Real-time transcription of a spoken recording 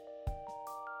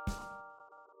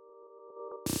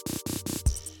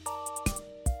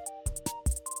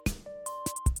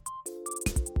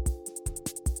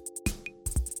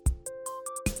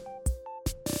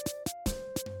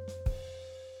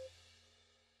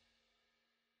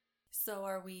So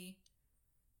are we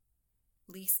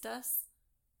listas?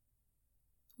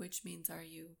 Which means, are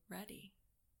you ready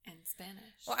in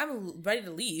Spanish? Well, I'm ready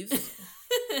to leave.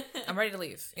 I'm ready to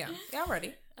leave. Yeah, I'm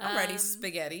ready. I'm ready,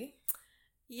 spaghetti.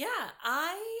 Yeah,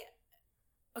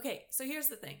 Okay, so here's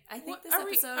the thing. I think this are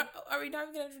episode... Are we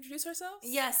not going to introduce ourselves?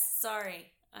 Yes,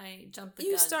 sorry. I jumped the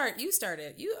gun. You start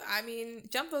it.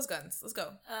 Jump those guns. Let's go.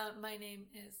 My name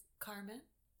is Carmen.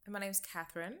 And my name's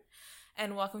Catherine.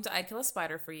 And welcome to I'd Kill a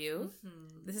Spider for You.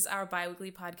 Mm-hmm. This is our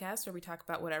bi-weekly podcast where we talk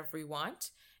about whatever we want.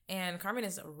 And Carmen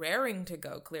is raring to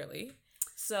go, clearly.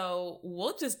 So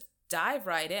we'll just dive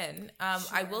right in. Sure.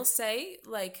 I will say,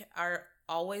 our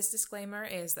always disclaimer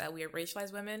is that we are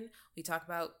racialized women. We talk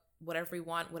about whatever we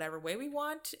want, whatever way we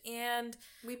want, and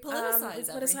we politicize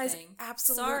everything.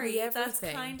 Absolutely everything. That's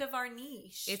kind of our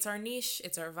niche. It's our niche.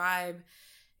 It's our vibe.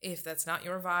 If that's not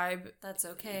your vibe, that's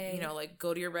okay.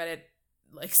 Go to your Reddit,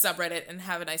 subreddit, and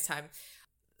have a nice time.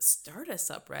 Start a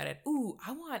subreddit. Ooh,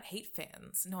 I want hate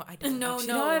fans. No, I don't. No,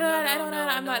 I don't.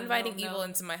 I'm not inviting evil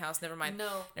into my house. Never mind.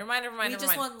 Never mind. We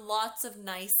just want lots of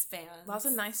nice fans. Lots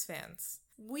of nice fans.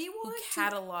 We want to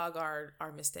catalog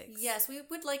our mistakes. Yes, we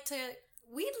would like to.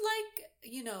 We'd like,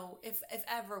 if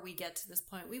ever we get to this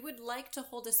point, we would like to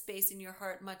hold a space in your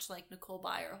heart, much like Nicole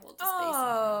Byer holds a space in her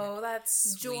heart. Oh,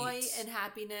 that's sweet. Joy and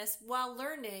happiness while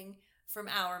learning from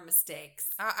our mistakes.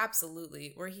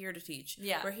 Absolutely. We're here to teach.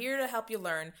 Yeah. We're here to help you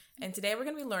learn. And today we're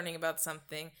going to be learning about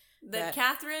something that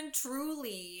Catherine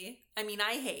truly,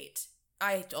 I hate.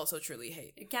 I also truly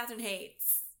hate. Catherine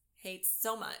hates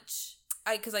so much.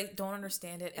 Because I don't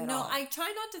understand it at all. No, I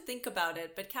try not to think about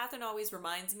it, but Catherine always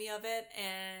reminds me of it,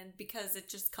 and because it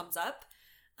just comes up.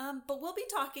 But we'll be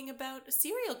talking about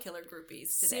serial killer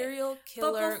groupies today. Serial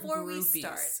killer groupies. But before we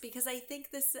start, because I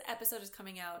think this episode is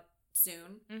coming out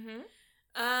soon,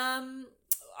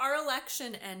 our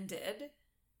election ended.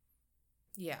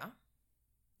 Yeah.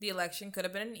 The election could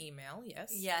have been an email,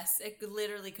 yes. Yes, it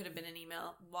literally could have been an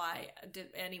email.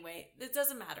 Anyway, it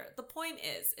doesn't matter. The point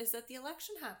is that the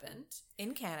election happened.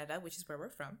 In Canada, which is where we're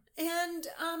from. And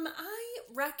I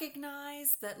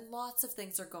recognize that lots of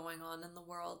things are going on in the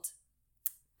world.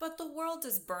 But the world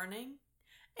is burning.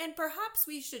 And perhaps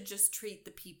we should just treat the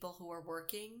people who are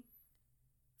working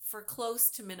for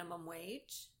close to minimum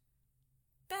wage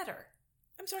better.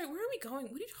 I'm sorry, where are we going?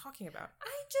 What are you talking about?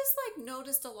 I just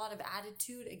noticed a lot of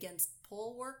attitude against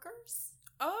poll workers.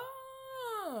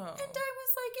 Oh. And I was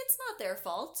like, it's not their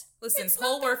fault. Listen,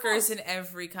 poll workers in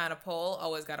every kind of poll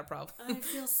always got a problem. I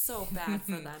feel so bad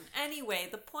for them. Anyway,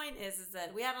 the point is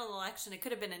that we had an election. It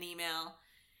could have been an email.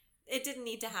 It didn't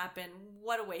need to happen.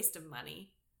 What a waste of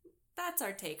money. That's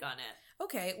our take on it.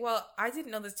 Okay, well, I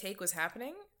didn't know this take was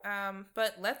happening.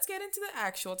 But let's get into the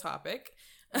actual topic.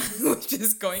 Which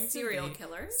is going to be serial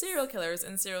killers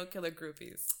and serial killer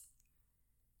groupies.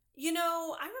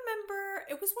 I remember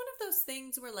it was one of those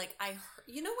things where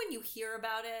when you hear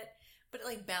about it, but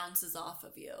it bounces off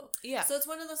of you. Yeah. So it's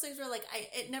one of those things where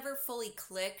it never fully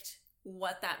clicked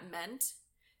what that meant,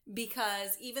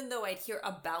 because even though I'd hear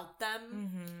about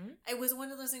them, it was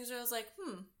one of those things where I was like,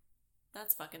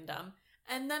 that's fucking dumb.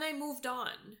 And then I moved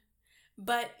on.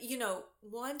 But,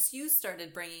 once you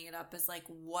started bringing it up as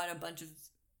what a bunch of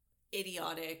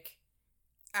idiotic,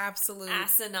 absolute,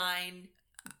 asinine,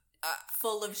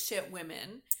 full of shit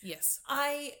women. Yes.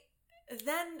 I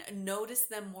then noticed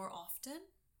them more often.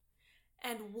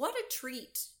 And what a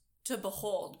treat to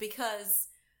behold, because,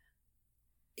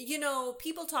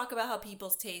 people talk about how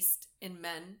people's taste in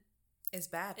men is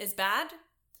bad.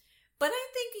 But I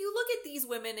think you look at these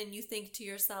women and you think to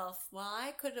yourself, well,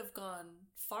 I could have gone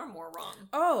far more wrong.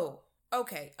 Oh,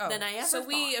 okay. Than I ever So thought.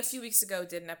 We, a few weeks ago,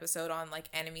 did an episode on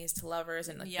enemies to lovers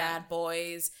and bad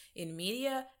boys in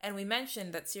media. And we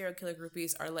mentioned that serial killer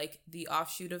groupies are the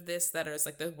offshoot of this, that is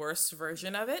the worst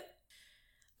version of it.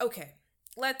 Okay,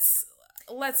 let's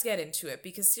get into it,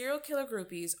 because serial killer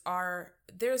groupies are...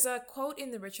 There's a quote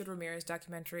in the Richard Ramirez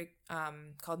documentary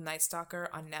called Night Stalker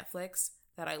on Netflix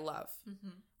that I love.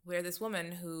 Where this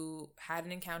woman who had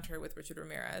an encounter with Richard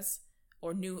Ramirez,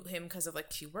 or knew him because of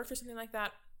she worked or something like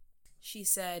that, she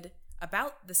said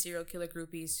about the serial killer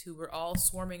groupies who were all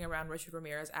swarming around Richard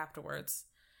Ramirez afterwards,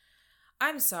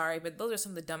 I'm sorry, but those are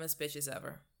some of the dumbest bitches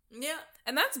ever. Yeah.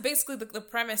 And that's basically the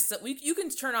premise that you can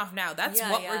turn off now. That's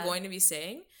what we're going to be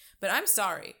saying. But I'm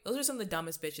sorry, those are some of the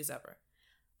dumbest bitches ever.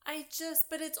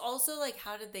 But it's also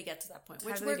how did they get to that point?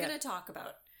 Which we're going to talk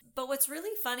about. But what's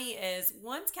really funny is,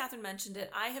 once Catherine mentioned it,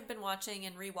 I have been watching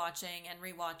and rewatching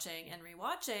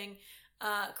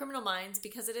Criminal Minds,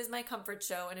 because it is my comfort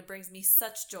show and it brings me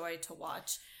such joy to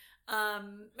watch.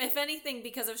 If anything,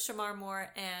 because of Shamar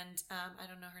Moore and I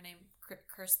don't know her name,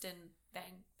 Kirsten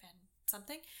Van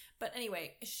something. But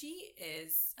anyway, she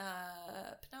is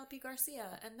Penelope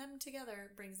Garcia, and them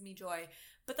together brings me joy.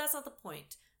 But that's not the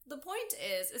point. The point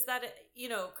is that,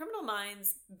 Criminal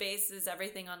Minds bases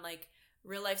everything on, like,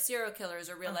 real-life serial killers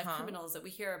or real-life criminals that we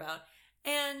hear about.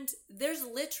 And there's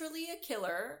literally a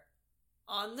killer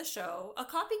on the show, a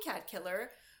copycat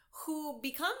killer, who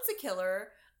becomes a killer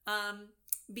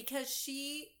because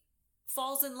she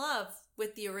falls in love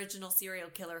with the original serial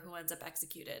killer who ends up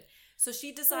executed. So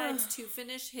she decides to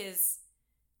finish his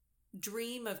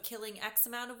dream of killing X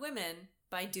amount of women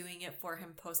by doing it for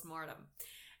him post-mortem.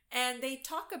 And they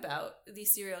talk about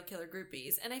these serial killer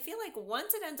groupies. And I feel like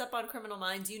once it ends up on Criminal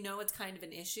Minds, it's kind of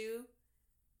an issue.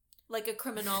 Like a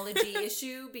criminology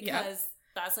issue, because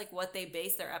that's like what they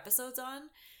base their episodes on.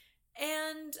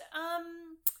 And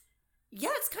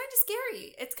it's kind of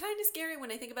scary. It's kind of scary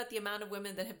when I think about the amount of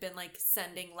women that have been like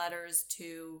sending letters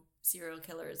to serial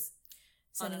killers.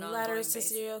 Sending letters to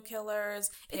serial killers.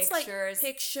 Pictures. It's like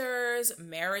pictures,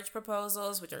 marriage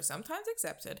proposals, which are sometimes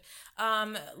accepted.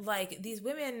 Like these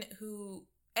women who,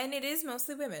 and it is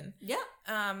mostly women. Yeah.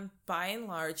 By and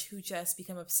large, who just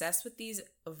become obsessed with these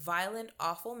violent,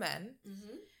 awful men,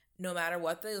 no matter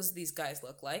what these guys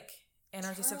look like, and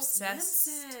are just obsessed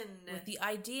with the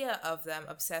idea of them,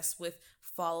 obsessed with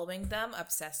following them,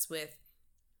 obsessed with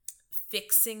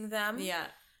fixing them. Yeah.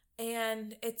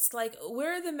 And it's like,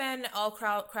 where are the men all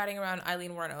crowding around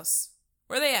Eileen Wuornos?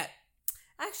 Where are they at?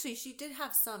 Actually, she did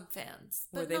have some fans.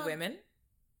 Were they women?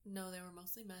 No, they were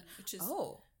mostly men.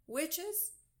 Which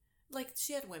is like,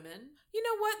 she had women. You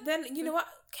know what? Then, you know what?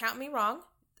 Count me wrong.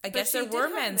 I guess there were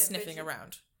men sniffing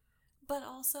around. But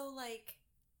also, like,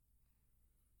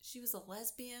 she was a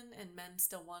lesbian and men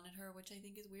still wanted her, which I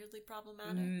think is weirdly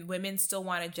problematic. Women still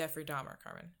wanted Jeffrey Dahmer,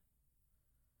 Carmen.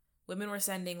 Women were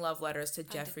sending love letters to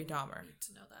Jeffrey Dahmer. I need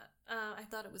to know that. I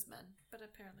thought it was men, but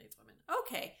apparently it's women.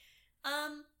 Okay.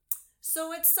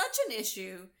 So it's such an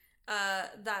issue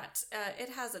that it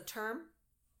has a term.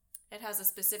 It has a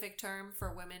specific term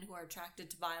for women who are attracted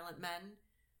to violent men,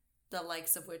 the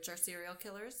likes of which are serial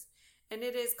killers. And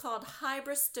it is called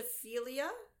hybristophilia.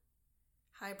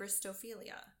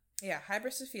 Hybristophilia. Yeah,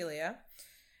 hybristophilia.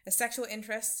 A sexual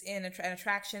interest in an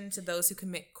attraction to those who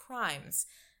commit crimes.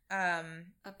 A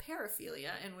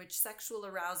paraphilia, in which sexual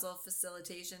arousal,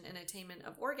 facilitation, and attainment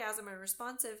of orgasm are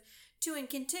responsive to and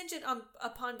contingent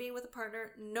upon being with a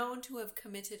partner known to have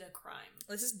committed a crime.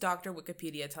 This is Dr.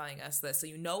 Wikipedia telling us this, so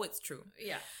you know it's true.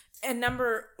 Yeah. And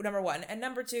number one. And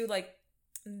number two, like,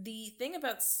 the thing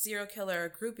about serial killer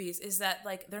groupies is that,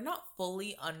 like, they're not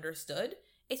fully understood.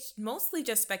 It's mostly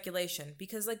just speculation,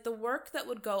 because like the work that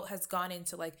has gone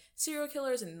into like serial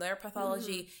killers and their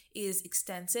pathology is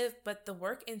extensive, but the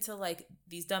work into like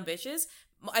these dumb bitches,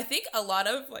 I think a lot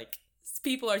of like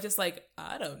people are just like,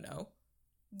 I don't know.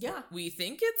 Yeah. We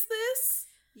think it's this.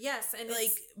 Yes, and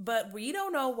like, but we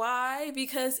don't know why,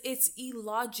 because it's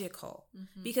illogical.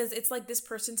 Because it's like, this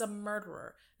person's a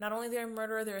murderer. Not only they're a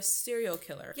murderer, they're a serial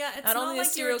killer. Yeah, it's not only like a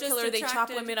serial killer, they chop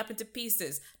women up into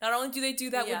pieces. Not only do they do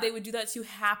that, they would do that too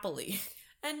happily.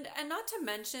 And not to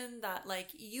mention that, like,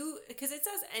 because it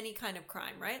says any kind of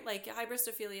crime, right? Like,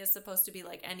 hybristophilia is supposed to be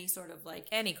like any sort of like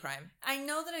any crime. I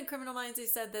know that in Criminal Minds they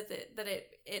said that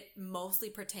it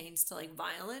mostly pertains to like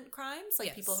violent crimes,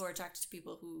 like people who are attracted to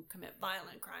people who commit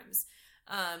violent crimes.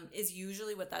 Is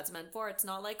usually what that's meant for. It's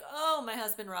not like, oh, my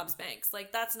husband robs banks.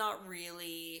 Like, that's not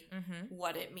really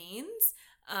what it means.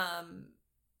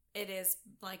 It is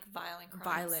like violent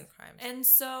crimes. And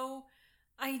so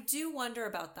I do wonder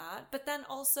about that. But then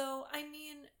also, I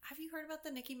mean, have you heard about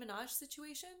the Nicki Minaj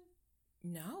situation?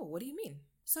 No. What do you mean?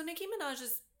 So Nicki Minaj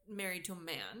is married to a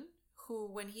man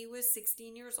who, when he was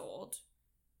 16 years old,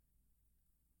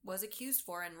 was accused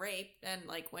for and raped and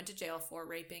like went to jail for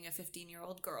raping a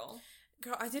 15-year-old girl.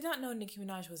 Girl, I did not know Nicki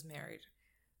Minaj was married.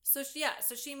 So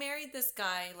she married this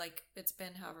guy, like, it's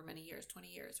been however many years, 20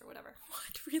 years or whatever.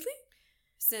 What? Really?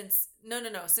 Since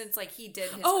like he did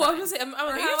his crime. I was going to say,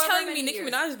 you're telling me Nicki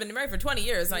Minaj has been married for 20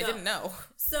 years and I didn't know.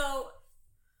 So,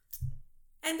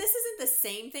 and this isn't the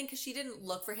same thing because she didn't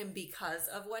look for him because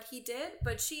of what he did,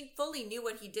 but she fully knew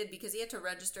what he did because he had to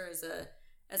register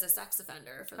as a sex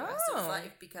offender for the rest of his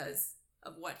life because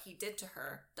of what he did to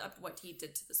her, what he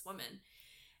did to this woman.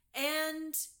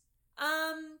 And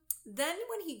then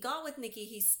when he got with Nicki,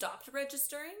 he stopped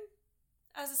registering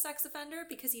as a sex offender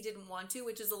because he didn't want to,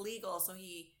 which is illegal. So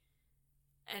he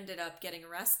ended up getting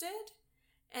arrested.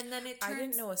 And then I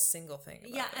didn't know a single thing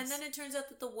about this. And then it turns out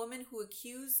that the woman who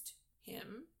accused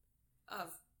him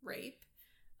of rape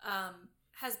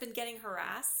has been getting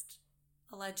harassed,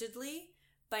 allegedly,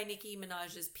 by Nicki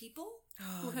Minaj's people.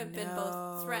 who have been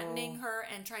both threatening her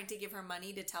and trying to give her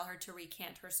money to tell her to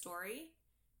recant her story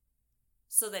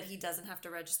so that he doesn't have to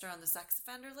register on the sex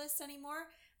offender list anymore.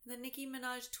 And then Nicki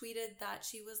Minaj tweeted that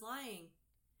she was lying,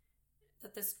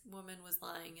 that this woman was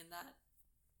lying and that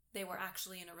they were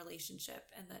actually in a relationship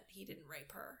and that he didn't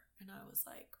rape her. And I was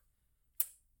like,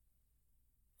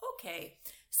 okay.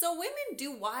 So women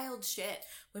do wild shit.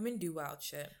 Women do wild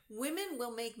shit. Women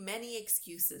will make many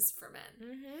excuses for men.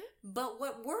 Mm-hmm. But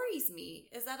what worries me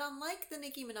is that unlike the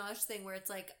Nicki Minaj thing where it's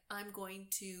like, I'm going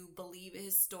to believe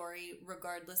his story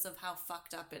regardless of how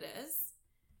fucked up it is,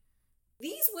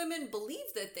 these women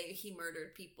believe that they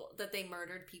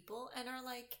murdered people and are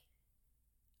like,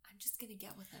 I'm just going to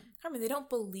get with him. I mean, they don't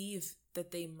believe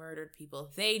that they murdered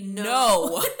people. They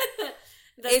know.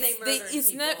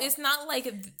 It's not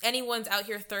like anyone's out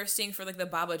here thirsting for like the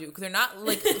Babadook. They're not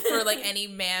like for like any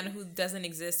man who doesn't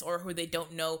exist or who they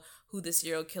don't know who the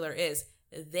serial killer is.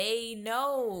 They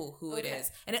know who it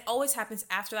is. And it always happens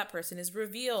after that person is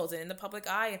revealed and in the public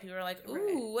eye and people are like,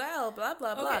 ooh, well, blah,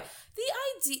 blah, blah.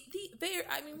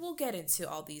 We'll get into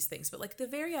all these things, but like the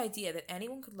very idea that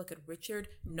anyone could look at Richard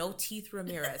No Teeth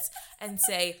Ramirez and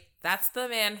say, that's the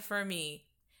man for me.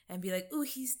 And be like, ooh,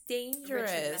 he's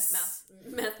dangerous.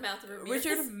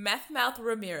 Richard Meth Mouth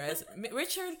Ramirez.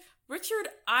 Richard,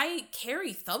 I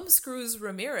carry thumb screws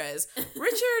Ramirez.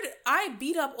 Richard, I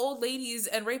beat up old ladies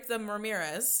and rape them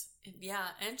Ramirez. Yeah,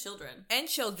 and children. I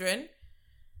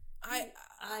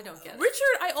don't get it.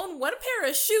 Richard, I own one pair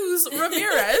of shoes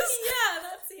Ramirez. Yeah,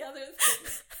 that's the other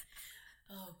thing.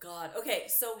 Oh, God. Okay,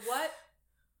 so what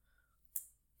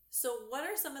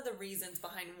are some of the reasons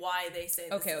behind why they say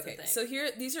this is a thing? So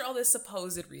these are all the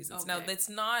supposed reasons. Okay. Now, that's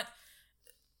not...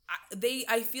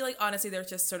 I feel like, honestly, they're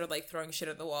just sort of like throwing shit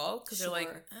at the wall. Because they're like,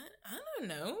 I don't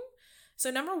know.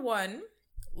 So, number one,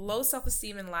 low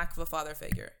self-esteem and lack of a father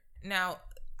figure. Now,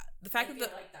 the fact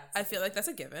I feel like that's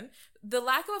a given. The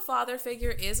lack of a father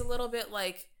figure is a little bit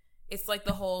like... It's like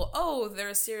the whole, they're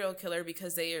a serial killer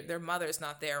because their mother's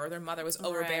not there or their mother was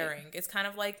overbearing. Right. It's kind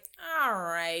of like, all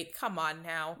right, come on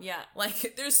now. Yeah.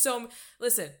 Like,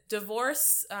 listen,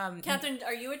 divorce. Catherine,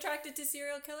 are you attracted to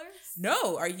serial killers?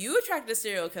 No. Are you attracted to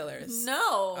serial killers?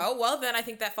 No. Oh, well, then I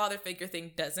think that father figure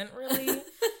thing doesn't really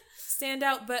stand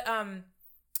out. But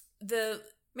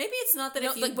maybe it's not that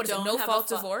if you don't have no fault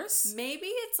divorce? Maybe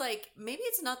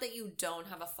it's not that you don't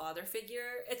have a father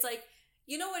figure. It's like,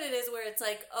 you know what it is where it's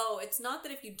like, it's not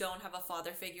that if you don't have a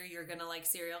father figure, you're going to like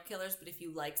serial killers, but if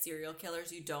you like serial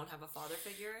killers, you don't have a father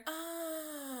figure.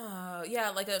 Oh,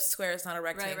 yeah, like a square is not a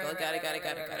rectangle. Got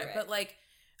it. But like,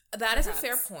 that Perhaps. Is a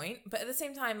fair point. But at the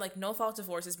same time, like, no fault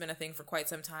divorce has been a thing for quite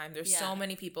some time. There's so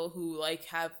many people who like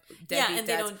have deadbeat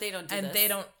dads. They don't do and this. they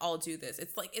don't all do this.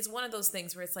 It's like, it's one of those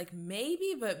things where it's like,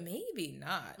 maybe, but maybe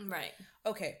not. Right.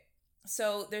 Okay.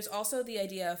 So there's also the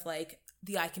idea of like,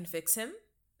 I can fix him.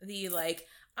 The like,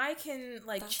 I can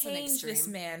like change this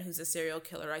man who's a serial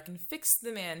killer. I can fix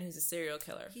the man who's a serial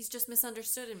killer. He's just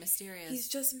misunderstood and mysterious. He's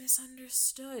just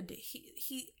misunderstood.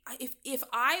 If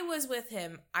I was with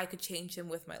him, I could change him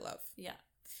with my love. Yeah.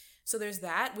 So there's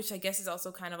that, which I guess is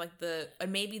also kind of like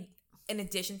maybe in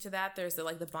addition to that, there's the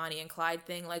like the Bonnie and Clyde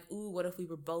thing. Like, ooh, what if we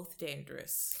were both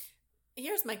dangerous?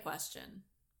 Here's my question.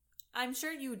 I'm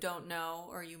sure you don't know,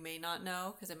 or you may not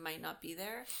know, because it might not be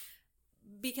there.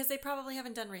 Because they probably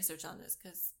haven't done research on this,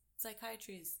 because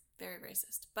psychiatry is very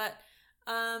racist, but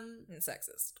and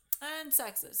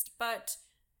sexist. But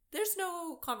there's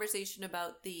no conversation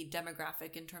about the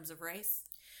demographic in terms of race.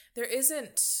 There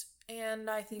isn't, and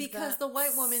I think because the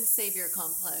white woman's savior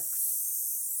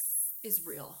complex is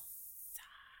real.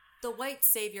 The white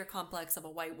savior complex of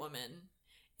a white woman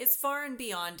is far and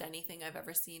beyond anything I've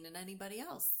ever seen in anybody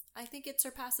else. I think it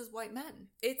surpasses white men.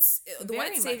 It's the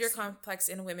white savior complex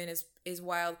in women is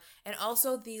wild, and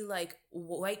also the like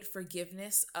white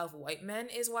forgiveness of white men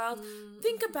is wild.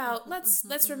 Think about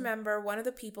let's remember one of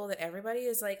the people that everybody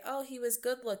is like, oh, he was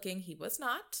good looking. He was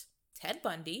not. Ted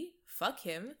Bundy. Fuck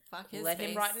him. Let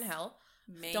him rot in hell.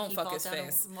 Don't fuck his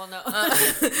face. Well, no.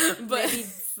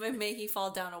 But may he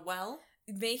fall down a well.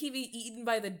 May he be eaten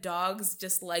by the dogs,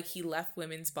 just like he left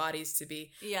women's bodies to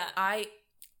be. Yeah.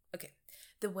 Okay.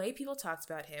 The way people talked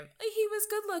about him, he was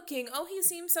good looking. Oh, he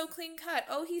seemed so clean cut.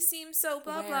 Oh, he seemed so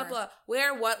blah, blah, blah.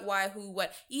 Where, what, why, who,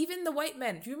 what. Even the white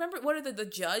men. Do you remember, the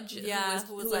judge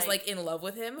who was like in love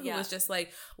with him? Who was just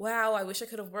like, wow, I wish I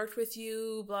could have worked with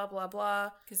you, blah, blah, blah.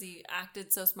 Because he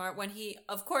acted so smart when he,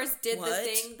 of course, did the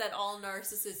thing that all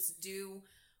narcissists do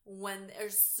when they're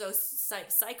so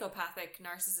psychopathic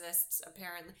narcissists,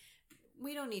 apparently.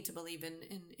 We don't need to believe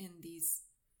in these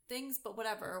things, but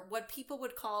whatever. What people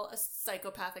would call a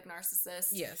psychopathic narcissist.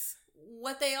 Yes.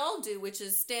 What they all do, which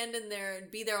is stand in there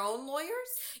and be their own lawyers.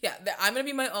 Yeah, I'm gonna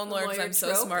be my own lawyer because I'm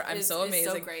so smart. I'm so amazing.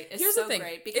 It's so great. Here's the thing.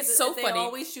 Because it's so they funny.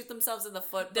 always shoot themselves in the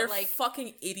foot. They're like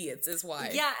fucking idiots, is why.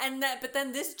 Yeah, but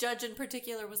then this judge in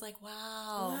particular was like,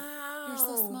 "Wow, you're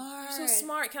so smart. You're so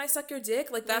smart. Can I suck your dick?"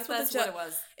 Like that's what the judge. What it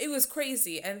was. It was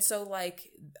crazy, and so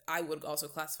like I would also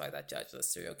classify that judge as a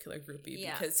serial killer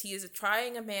groupie because he is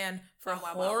trying a man for a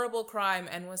horrible crime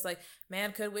and was like,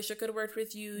 "Man, wish I could have worked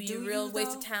with you. You real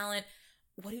waste of talent."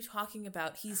 What are you talking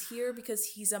about? He's here because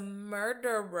he's a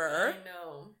murderer. I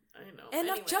know. And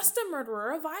not just a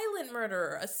murderer, a violent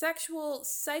murderer, a sexual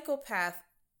psychopath,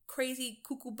 crazy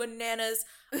cuckoo bananas.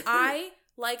 I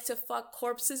like to fuck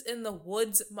corpses in the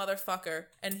woods, motherfucker.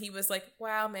 And he was like,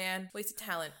 wow, man, waste of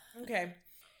talent. Okay.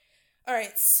 All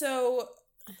right, so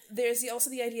there's also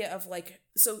the idea of like,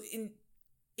 so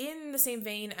in the same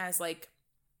vein as like,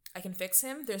 I can fix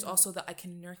him. There's also that I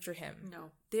can nurture him.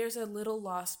 No. There's a little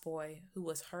lost boy who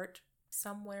was hurt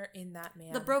somewhere in that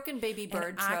man. The broken baby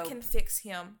bird trope. I can fix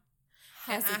him.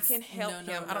 And I can help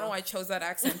him. I don't know why I chose that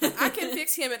accent. But I can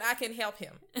fix him and I can help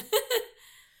him.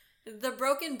 The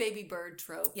broken baby bird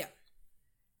trope. Yeah.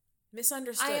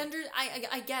 Misunderstood.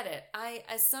 I get it.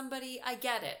 As somebody, I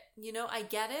get it. I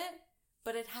get it,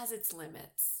 but it has its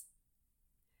limits.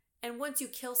 And once you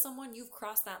kill someone, you've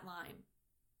crossed that line.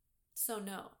 So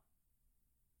no.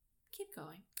 Keep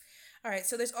going. All right.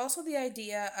 So there's also the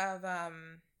idea of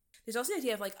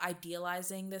like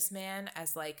idealizing this man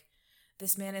as like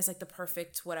this man is like the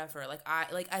perfect whatever. Like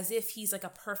as if he's like a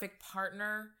perfect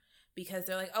partner because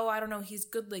they're like, oh, I don't know, he's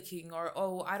good looking, or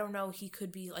oh, I don't know, he could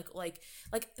be like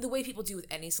the way people do with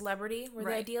any celebrity where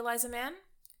they idealize a man.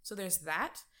 So there's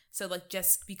that. So like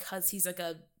just because he's like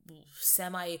a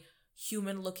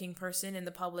semi-human looking person in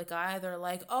the public eye, they're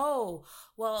like, oh,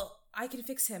 well, I can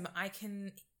fix him.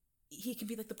 He can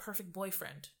be like the perfect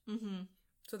boyfriend. Mm-hmm.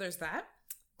 So there's that.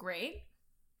 Great.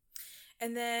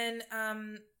 And then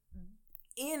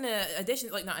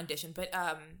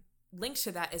linked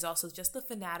to that is also just the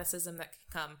fanaticism that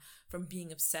can come from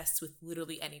being obsessed with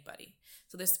literally anybody.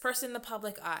 So this person in the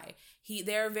public eye,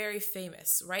 they're very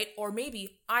famous, right? Or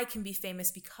maybe I can be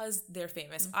famous because they're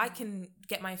famous. Mm-hmm. I can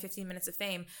get my 15 minutes of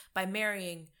fame by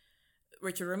marrying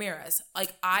Richard Ramirez.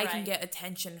 Like, I can get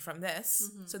attention from this.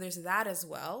 Mm-hmm. So there's that as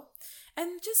well.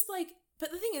 And just like,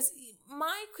 but the thing is,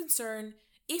 my concern,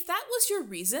 if that was your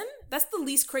reason, that's the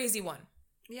least crazy one.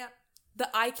 Yeah. The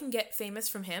I can get famous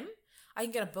from him, I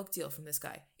can get a book deal from this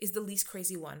guy, is the least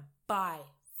crazy one by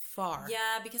far.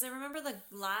 Yeah, because I remember the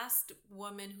last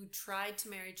woman who tried to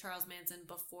marry Charles Manson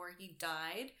before he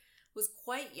died was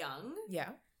quite young. Yeah.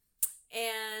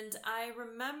 And I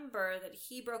remember that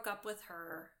he broke up with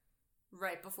her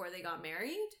right before they got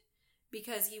married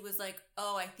because he was like,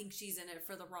 oh, I think she's in it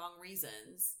for the wrong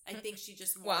reasons. I think she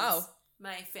just wants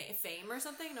my fame or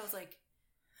something. And I was like,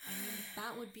 I mean,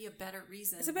 that would be a better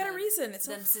reason. It's a better reason. It's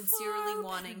than sincerely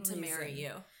wanting to marry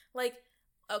you. Like,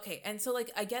 okay. And so,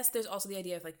 like, I guess there's also the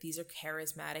idea of, like, these are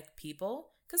charismatic people.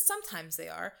 Because sometimes they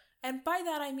are. And by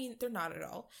that, I mean, they're not at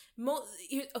all.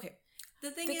 Okay.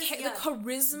 The thing is, the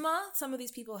charisma some of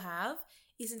these people have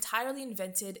is entirely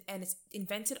invented, and it's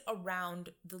invented around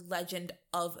the legend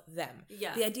of them.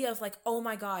 Yeah. The idea of like, oh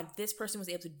my God, this person was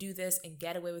able to do this and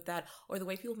get away with that, or the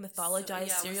way people mythologize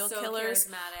serial killers.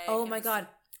 Oh my God.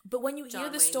 But when you hear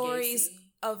the stories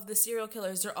of the serial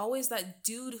killers, they're always that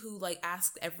dude who like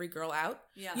asked every girl out.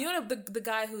 Yeah. You know the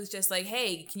guy who's just like,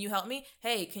 hey, can you help me?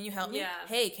 Hey, can you help me? Yeah.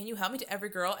 Hey, can you help me, to every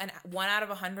girl? And 1 out of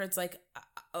 100's like,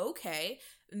 okay.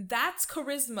 That's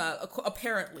charisma,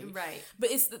 apparently. Right. But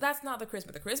that's not the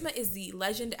charisma. The charisma is the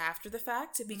legend after the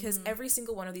fact, because every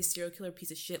single one of these serial killer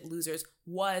piece of shit losers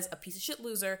was a piece of shit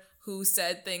loser who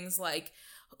said things like,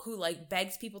 who like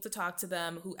begged people to talk to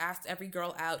them, who asked every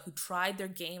girl out, who tried their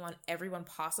game on everyone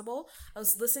possible. I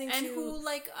was listening to... And who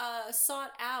like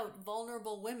sought out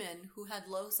vulnerable women who had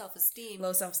low self-esteem.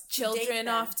 Children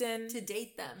often. To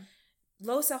date them.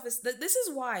 Low self-esteem. This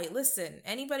is why, listen,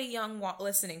 anybody young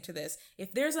listening to this,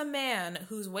 if there's a man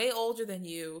who's way older than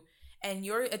you and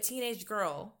you're a teenage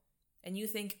girl and you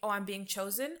think, oh, I'm being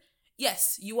chosen,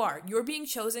 yes, you are. You're being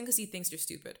chosen because he thinks you're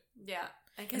stupid. Yeah.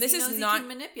 And this is not,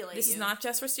 this is not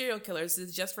just for serial killers. This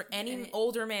is just for any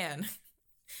older man.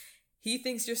 He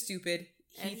thinks you're stupid.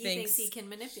 He thinks he can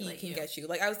manipulate you. He can get you.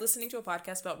 Like, I was listening to a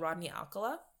podcast about Rodney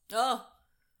Alcala. Oh.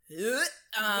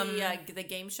 The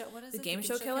game show, what is it? The game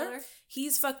show killer?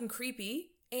 He's fucking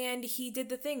creepy, And he did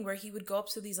the thing where he would go up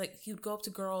to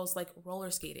girls like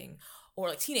roller skating, or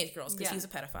like teenage girls, because he's a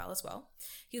pedophile as well.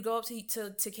 He'd go up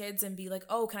to kids and be like,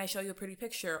 oh, can I show you a pretty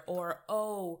picture? Or,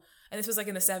 oh, and this was like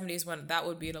in the 70s when that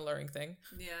would be an alluring thing.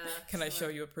 Yeah. Can I show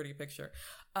you a pretty picture?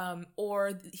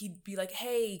 Or he'd be like,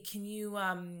 hey, can you,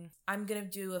 I'm going to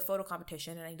do a photo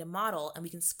competition and I need a model and we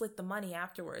can split the money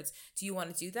afterwards. Do you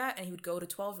want to do that? And he would go to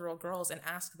 12-year-old girls and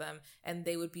ask them, and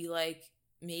they would be like,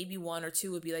 maybe one or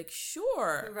two would be like,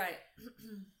 sure. Right.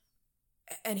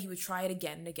 And he would try it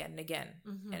again and again and again.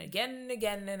 Mm-hmm. And again and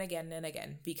again and again and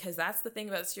again. Because that's the thing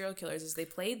about serial killers, is they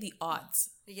played the odds.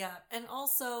 Yeah. And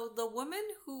also the woman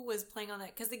who was playing on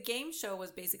that, because the game show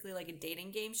was basically like a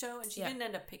dating game show, and she didn't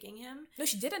end up picking him. No,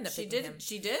 she did end up picking him.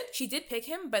 She did? She did pick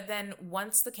him, but then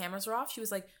once the cameras were off, she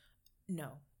was like,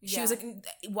 no. She was like,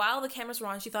 while the cameras were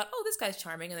on, she thought, oh, this guy's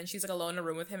charming. And then she's like alone in a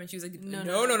room with him, and she was like, no.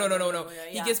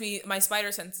 He gives me, my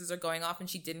spider senses are going off, and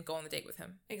she didn't go on the date with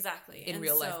him. Exactly. In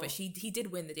real life, but he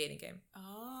did win the dating game.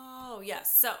 Oh,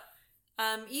 yes. So,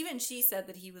 even she said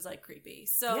that he was like creepy.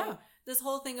 So, this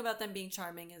whole thing about them being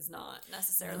charming is not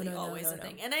necessarily always a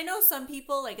thing. And I know some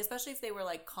people, like, especially if they were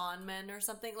like con men or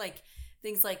something, like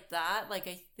things like that, like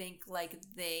I think like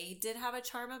they did have a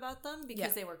charm about them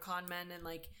because they were con men and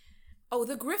like... Oh,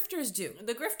 the grifters do.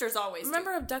 The grifters always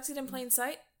Remember Abducted in Plain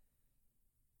Sight?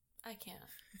 I can't.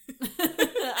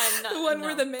 I'm not, the one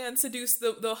where the man seduced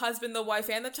the husband, the wife,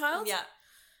 and the child? Yeah.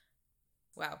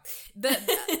 Wow.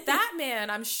 That man,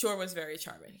 I'm sure, was very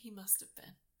charming. He must have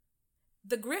been.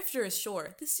 The grifters,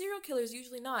 sure. The serial killers,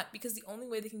 usually not, because the only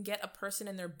way they can get a person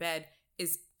in their bed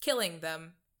is killing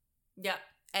them. Yeah.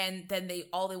 And then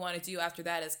all they want to do after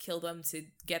that is kill them to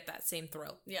get that same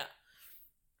thrill. Yeah.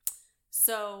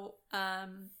 So,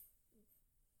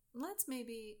 let's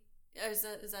maybe... Is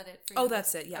that it for you? Oh,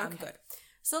 that's it. Yeah, okay. I'm good.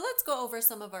 So let's go over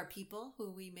some of our people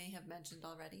who we may have mentioned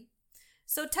already.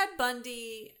 So Ted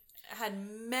Bundy had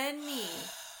many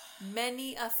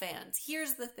fans.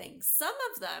 Here's the thing. Some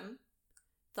of them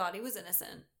thought he was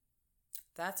innocent.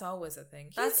 That's always a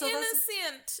thing. He's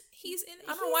innocent.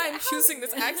 I don't know why I'm choosing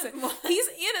this accent. He's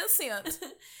innocent.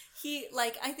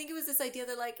 I think it was this idea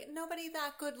that, like, nobody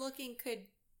that good looking could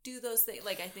do those things.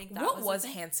 Like, I think that what was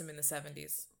handsome in the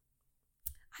 70s?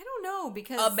 I don't know,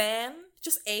 because... A man?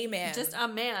 Just a man. Just a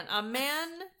man. A man...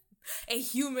 a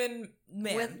human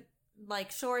man. With,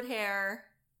 like, short hair,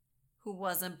 who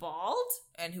wasn't bald.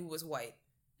 And who was white.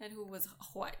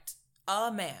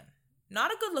 A man.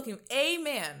 Not a good-looking... A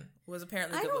man was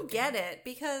apparently good-looking. I don't get it,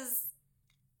 because...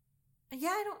 Yeah,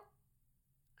 I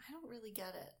don't really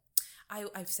get it.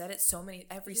 I've said it so many...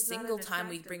 Every single time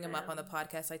we bring him up on the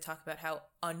podcast, I talk about how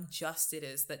unjust it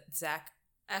is that Zac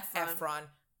Efron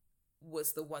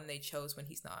was the one they chose when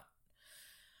he's not.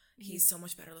 He's so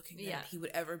much better looking than he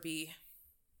would ever be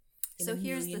in a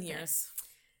million years.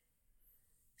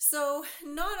 So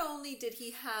not only did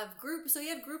he have he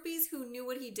had groupies who knew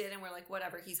what he did and were like,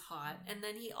 whatever, he's hot. And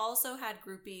then he also had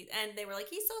groupies, and they were like,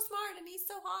 he's so smart and he's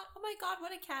so hot. Oh my God,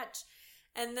 what a catch.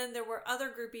 And then there were other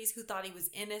groupies who thought he was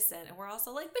innocent and were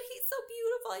also like, but he's so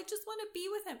beautiful, I just want to be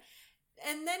with him.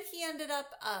 And then he ended up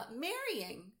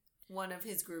marrying one of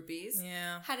his groupies.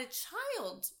 Yeah. Had a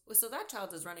child. So that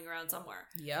child is running around somewhere.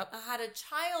 Yep. Had a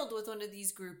child with one of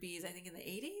these groupies, I think in the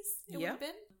 80s it would have been.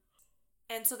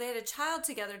 And so they had a child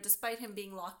together despite him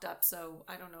being locked up. So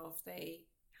I don't know if they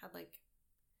had like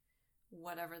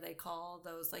whatever they call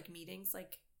those like meetings,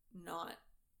 like not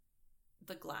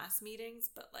the glass meetings,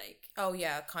 but like... Oh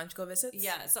yeah, conjugal visits?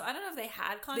 Yeah, so I don't know if they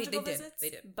had conjugal visits. They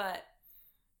did. But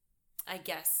I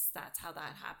guess that's how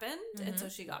that happened. Mm-hmm. And so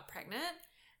she got pregnant.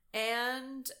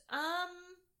 And,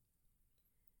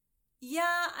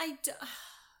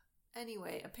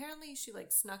 anyway, apparently she,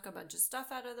 like, snuck a bunch of stuff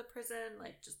out of the prison,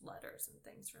 like, just letters and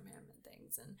things from him and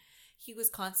things. And he was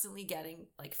constantly getting,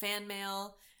 like, fan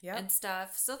mail and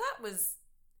stuff. So that was...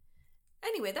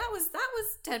 Anyway, that was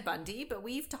Ted Bundy, but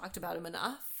we've talked about him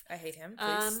enough. I hate him.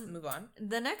 Please move on.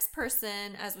 The next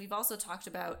person, as we've also talked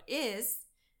about, is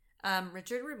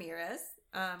Richard Ramirez,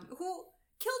 who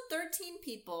killed 13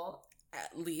 people...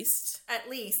 At least,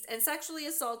 and sexually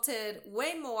assaulted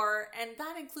way more, and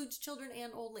that includes children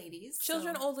and old ladies.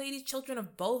 Old ladies, children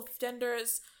of both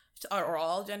genders, or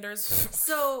all genders.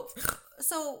 So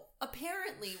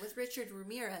apparently with Richard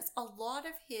Ramirez, a lot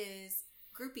of his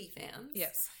groupie fans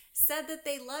said that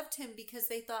they loved him because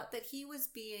they thought that he was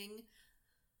being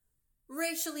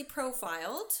racially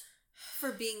profiled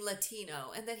for being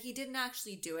Latino, and that he didn't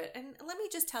actually do it. And let me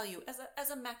just tell you, as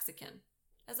a Mexican,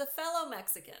 as a fellow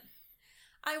Mexican,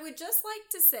 I would just like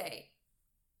to say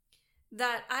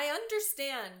that I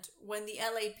understand when the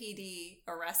LAPD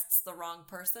arrests the wrong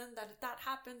person, that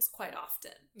happens quite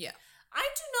often. Yeah. I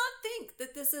do not think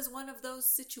that this is one of those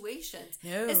situations.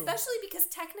 No. Especially because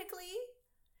technically,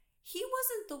 he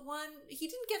wasn't the one... He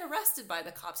didn't get arrested by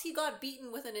the cops. He got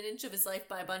beaten within an inch of his life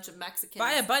by a bunch of Mexicans.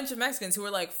 By a bunch of Mexicans who were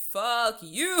like, fuck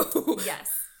you. Yes.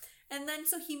 And then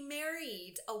so he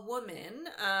married a woman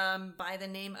by the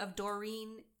name of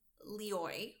Doreen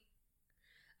Lioy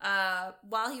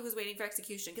while he was waiting for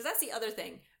execution. Because that's the other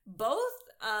thing. Both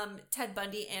Ted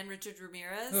Bundy and Richard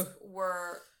Ramirez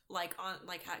were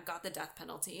got the death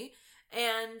penalty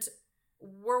and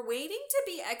were waiting to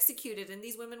be executed. And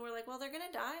these women were like, well, they're going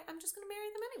to die. I'm just going to marry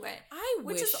them anyway.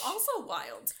 Which is also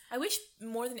wild. I wish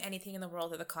more than anything in the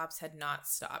world that the cops had not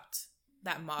stopped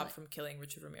that mob from killing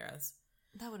Richard Ramirez.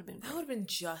 That would have been great. That would have been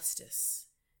justice.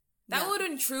 That would have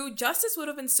been true. Justice would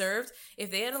have been served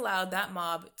if they had allowed that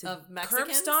mob to curb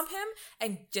stomp him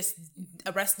and just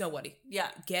arrest nobody. Yeah.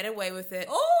 Get away with it.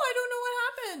 Oh, I don't know what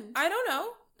happened. I don't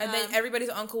know. And then everybody's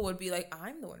uncle would be like,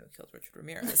 I'm the one who killed Richard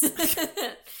Ramirez.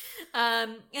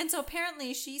 And so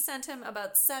apparently she sent him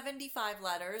about 75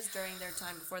 letters during their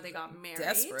time before they got married.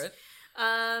 Desperate.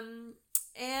 And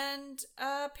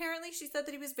apparently she said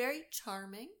that he was very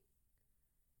charming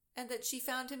and that she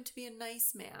found him to be a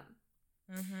nice man.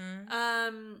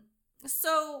 Mm-hmm.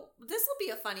 So this will be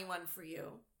a funny one for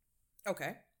you.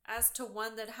 Okay. As to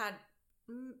one that had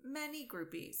many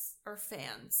groupies or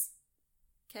fans.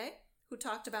 Okay? Who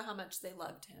talked about how much they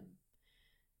loved him.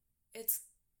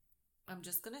 I'm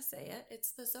just going to say it.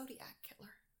 It's the Zodiac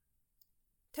Killer.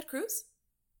 Ted Cruz?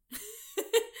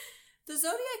 The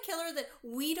Zodiac Killer that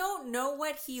we don't know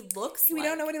what he looks like. We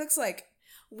don't know what he looks like.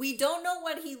 We don't know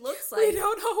what he looks like. We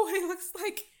don't know what he looks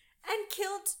like. And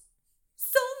killed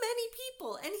so many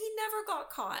people. And he never got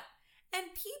caught.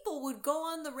 And people would go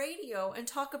on the radio and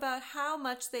talk about how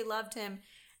much they loved him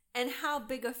and how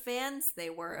big of fans they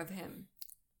were of him.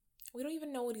 We don't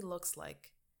even know what he looks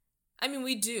like. I mean,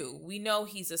 we do. We know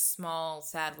he's a small,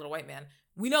 sad little white man.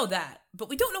 We know that. But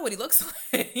we don't know what he looks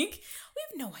like. We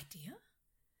have no idea.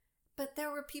 But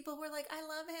there were people who were like, I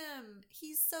love him.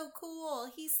 He's so cool.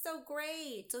 He's so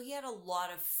great. So he had a lot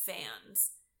of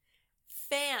fans.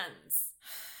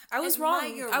 I was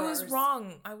wrong.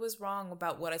 I was wrong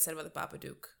about what I said about the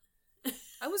Babadook.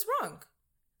 I was wrong.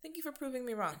 Thank you for proving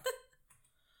me wrong.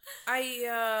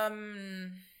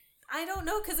 I don't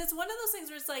know, because it's one of those things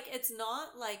where it's like, it's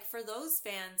not like for those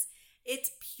fans,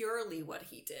 it's purely what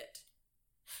he did.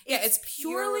 It's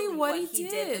purely what he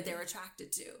did that they're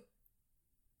attracted to.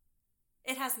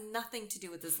 It has nothing to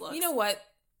do with his looks. You know what?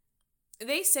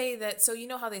 They say that, so you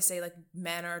know how they say like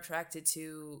men are attracted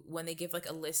to, when they give like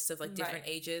a list of like different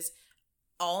ages,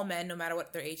 all men, no matter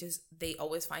what their age is, they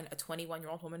always find a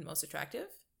 21-year-old woman most attractive,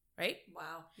 right?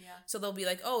 Wow, yeah. So they'll be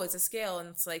like, oh, it's a scale, and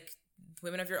it's like,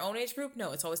 women of your own age group?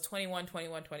 No, it's always 21,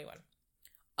 21, 21.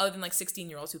 Other than like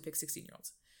 16-year-olds who pick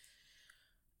 16-year-olds.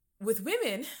 With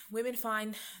women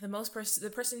find the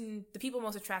people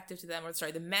most attractive to them,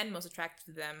 the men most attractive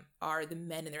to them are the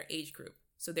men in their age group.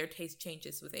 So their taste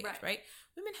changes with age, right?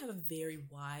 Women have a very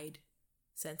wide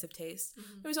sense of taste.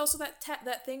 Mm-hmm. There was also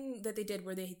that thing that they did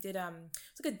where they did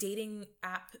it's like a dating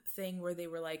app thing where they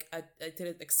were like did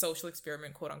a like social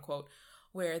experiment, quote unquote,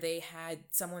 where they had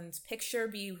someone's picture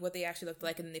be what they actually looked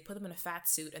like, and then they put them in a fat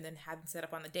suit and then had them set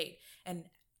up on the date. And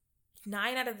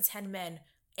 9 out of the 10 men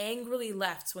angrily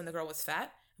left when the girl was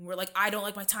fat and were like, I don't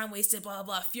like my time wasted, blah, blah,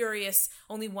 blah, furious.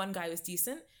 Only one guy was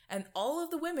decent. And all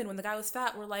of the women, when the guy was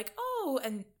fat, were like, oh,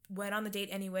 and went on the date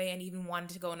anyway and even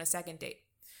wanted to go on a second date.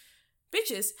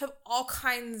 Bitches have all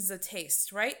kinds of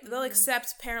taste, right? Mm-hmm. They'll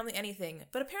accept apparently anything,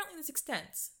 but apparently this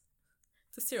extends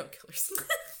to serial killers.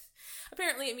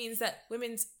 Apparently it means that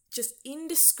women's just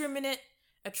indiscriminate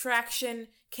attraction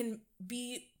can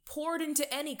be poured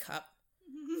into any cup.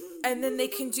 And then they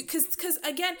can do, because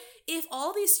again, if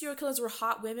all these serial killers were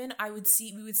hot women, we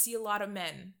would see a lot of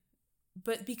men.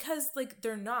 But because like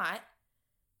they're not,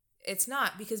 it's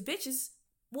not, because bitches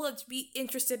will be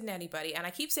interested in anybody. And I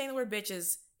keep saying the word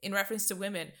bitches in reference to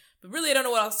women, but really I don't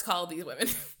know what else to call these women.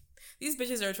 These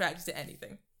bitches are attracted to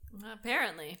anything.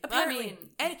 Apparently. I mean,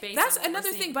 and that's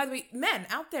another thing, by the way, men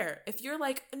out there, if you're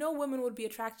like, no woman would be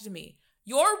attracted to me,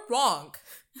 you're wrong.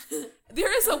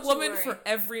 There is a woman for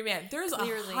every man. There's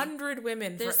 100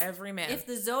 women for every man. If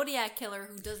the Zodiac Killer,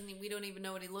 we don't even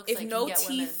know what he looks like, if no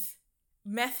teeth,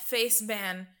 meth face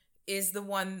man is the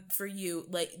one for you,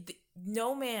 like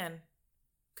no man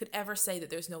could ever say that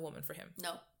there's no woman for him.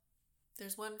 No.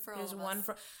 There's one for all of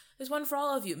us. There's one for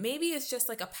all of you. Maybe it's just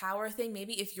like a power thing.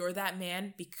 Maybe if you're that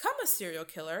man, become a serial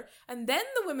killer, and then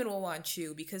the women will want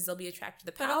you because they'll be attracted to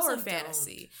the power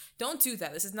fantasy. Don't do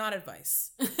that. This is not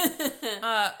advice.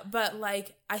 But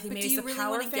like, I think maybe it's the power fantasy. Do you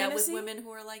really want to get with women who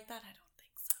are like that? I don't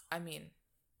think so. I mean,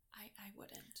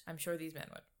 wouldn't. I'm sure these men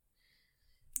would.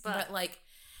 But like,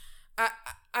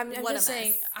 I'm just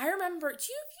saying. I remember. Have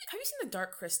you seen the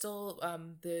Dark Crystal,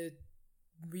 the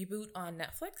reboot on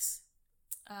Netflix,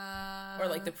 or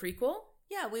like the prequel?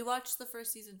 Yeah, we watched the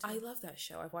first season too. I love that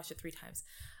show. I've watched it 3 times,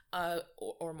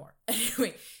 or more.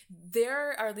 Anyway,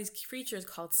 there are these creatures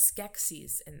called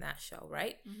Skeksis in that show,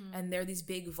 right? Mm-hmm. And they're these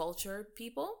big vulture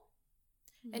people.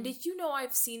 Mm-hmm. And did you know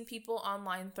I've seen people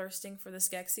online thirsting for the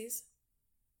Skeksis?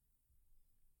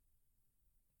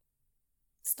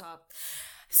 Stop.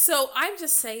 So I'm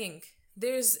just saying,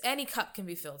 there's any cup can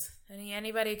be filled.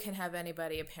 Anybody can have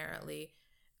anybody. Apparently,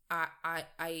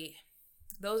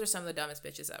 those are some of the dumbest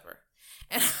bitches ever,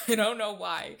 and I don't know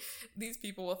why these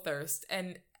people will thirst.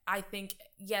 And I think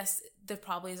yes, there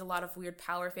probably is a lot of weird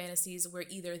power fantasies where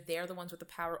either they're the ones with the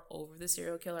power over the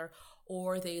serial killer,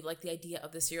 or they like the idea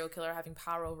of the serial killer having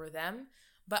power over them.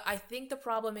 But I think the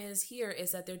problem is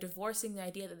that they're divorcing the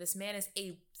idea that this man is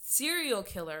a serial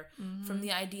killer from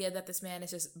the idea that this man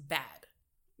is just bad.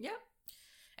 Yeah.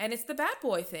 And it's the bad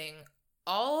boy thing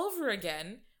all over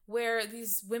again, where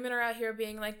these women are out here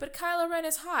being like, but Kylo Ren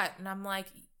is hot. And I'm like,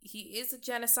 he is a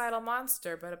genocidal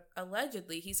monster, but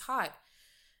allegedly he's hot.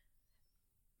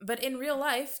 But in real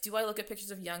life, do I look at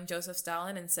pictures of young Joseph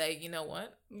Stalin and say, you know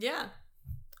what? Yeah.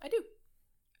 I do.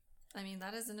 I mean,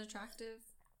 that is an attractive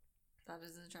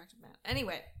man.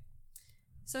 Anyway,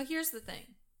 so here's the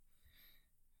thing.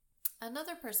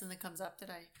 Another person that comes up that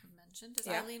I have mentioned is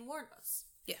Aileen Wuornos.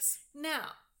 Yes. Now,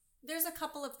 there's a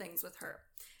couple of things with her.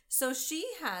 So she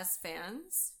has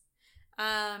fans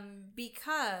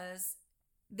because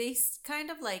they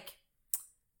kind of like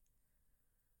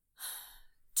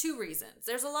 2 reasons.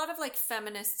 There's a lot of like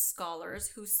feminist scholars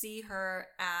who see her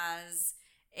as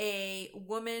a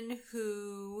woman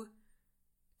who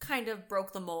kind of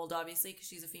broke the mold, obviously, because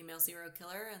she's a female serial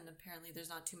killer, and apparently there's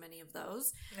not too many of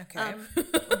those. Okay.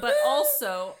 But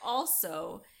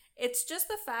also, it's just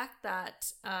the fact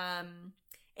that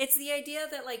it's the idea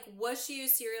that, like, was she a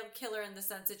serial killer in the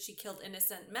sense that she killed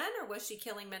innocent men, or was she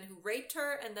killing men who raped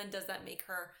her, and then does that make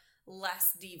her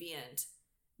less deviant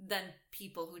than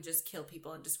people who just kill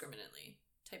people indiscriminately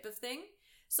type of thing?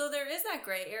 So there is that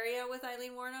gray area with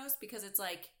Aileen Wuornos, because it's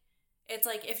like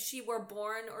if she were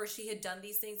born or she had done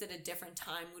these things at a different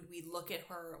time, would we look at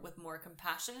her with more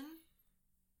compassion?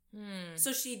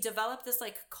 So she developed this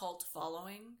like cult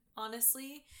following,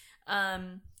 honestly,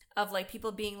 of like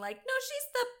people being like, no, she's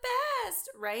the best,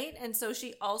 right? And so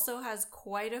she also has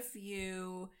quite a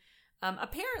few,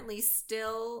 apparently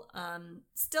still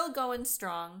going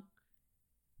strong,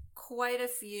 quite a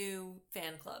few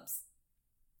fan clubs,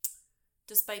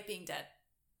 despite being dead.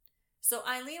 So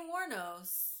Aileen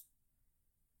Wuornos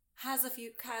has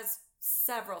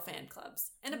several fan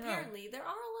clubs, and apparently there are a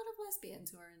lot of lesbians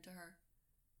who are into her.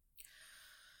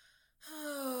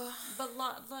 But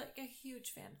like a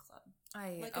huge fan club.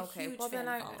 Then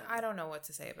I don't know what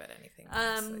to say about anything.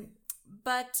 Honestly.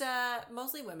 But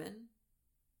mostly women.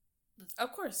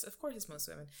 Of course, it's most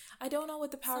women. I don't know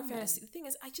what the power fantasy. The thing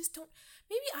is, I just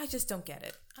don't get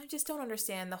it. I just don't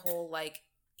understand the whole like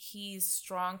he's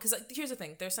strong. Because like, here's the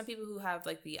thing: there's some people who have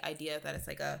like the idea that it's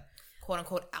like a quote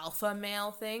unquote alpha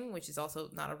male thing, which is also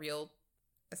not real.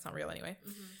 It's not real anyway.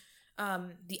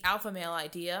 Mm-hmm. The alpha male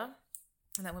idea,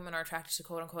 and that women are attracted to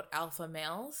quote unquote alpha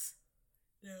males.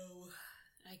 No,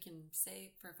 I can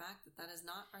say for a fact that is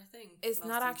not our thing. It's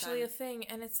not actually a thing,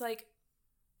 and it's like,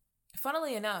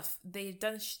 funnily enough, they've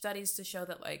done studies to show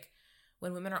that like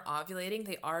when women are ovulating,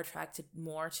 they are attracted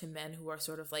more to men who are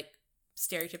sort of like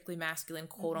stereotypically masculine,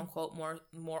 quote unquote,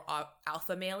 more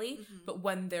alpha male-y. Mm-hmm. But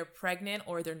when they're pregnant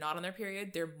or they're not on their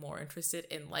period, they're more interested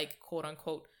in like quote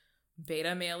unquote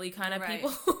beta male-y kind of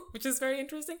people, which is very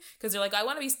interesting because they're like, I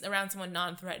want to be around someone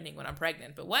non-threatening when I'm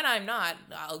pregnant, but when I'm not,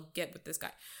 I'll get with this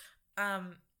guy. I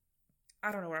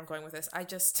don't know where I'm going with this. I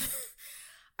just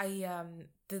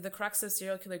the crux of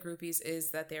serial killer groupies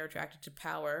is that they're attracted to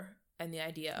power and the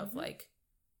idea of like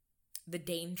the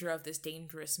danger of this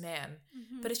dangerous man.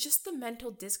 But it's just the mental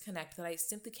disconnect that I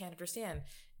simply can't understand.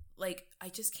 Like, I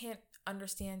just can't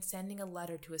understand sending a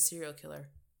letter to a serial killer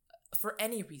for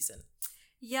any reason.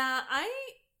 Yeah, I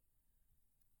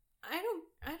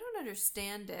don't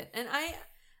understand it. And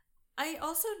I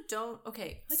also don't.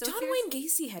 Okay, like so John Wayne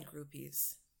Gacy had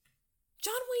groupies.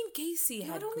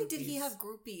 Not only did he have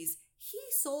groupies, he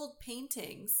sold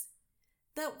paintings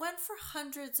that went for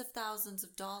hundreds of thousands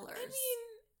of dollars. I mean,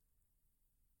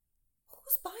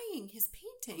 who's buying his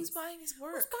paintings? Who's buying his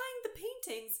work? Who's buying the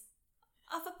paintings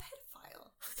of a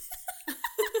pedophile?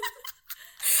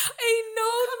 A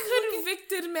known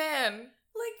convicted man.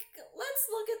 Like, let's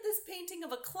look at this painting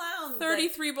of a clown.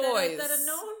 33 boys. That a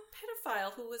known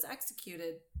pedophile who was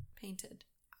executed painted.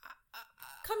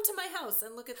 Come to my house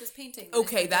and look at this painting.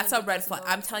 Okay, that's a red flag.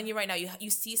 I'm telling you right now, you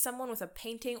see someone with a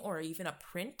painting or even a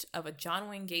print of a John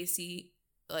Wayne Gacy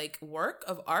like work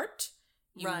of art,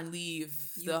 you leave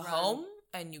the home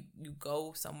and you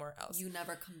go somewhere else. You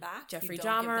never come back. Jeffrey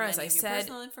Dahmer, as I said,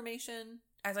 personal information.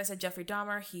 As I said, Jeffrey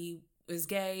Dahmer, he was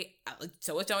gay.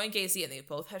 So was John Wayne Gacy, and they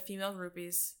both had female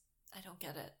groupies. I don't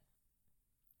get it.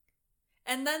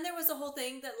 And then there was a whole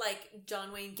thing that, like,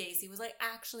 John Wayne Gacy was like,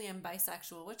 actually, I'm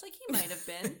bisexual, which, like, he might have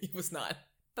been. He was not.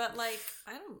 But, like,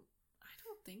 I don't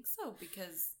think so,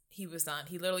 because... He was not.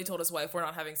 He literally told his wife, we're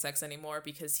not having sex anymore,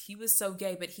 because he was so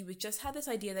gay, but he just had this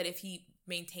idea that if he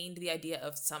maintained the idea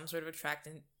of some sort of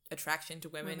attraction to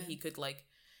women, he could, like...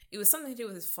 It was something to do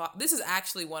with his father. This is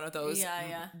actually one of those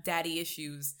daddy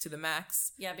issues to the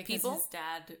max. Yeah, because his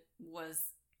dad was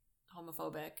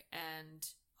homophobic and...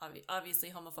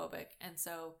 obviously homophobic, and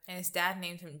his dad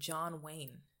named him John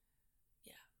Wayne.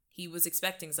 Yeah, he was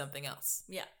expecting something else.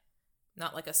 Yeah,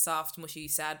 not like a soft, mushy,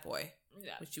 sad boy.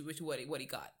 Yeah, which what he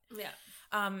got.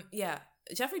 Yeah, yeah.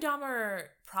 Jeffrey Dahmer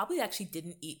probably actually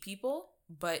didn't eat people,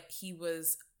 but he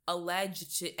was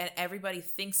alleged to, and everybody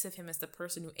thinks of him as the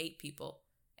person who ate people,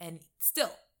 and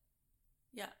still.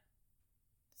 Yeah.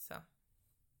 So.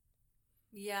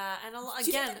 Yeah, and again,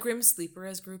 do you think the Grim Sleeper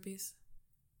has groupies?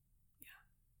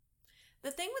 The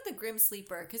thing with the Grim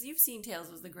Sleeper, because you've seen Tales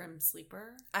was the Grim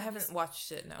Sleeper. I haven't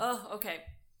watched it, no. Oh, okay.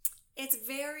 It's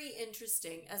very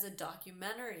interesting as a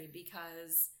documentary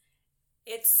because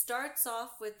it starts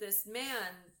off with this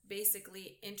man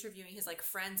basically interviewing his, like,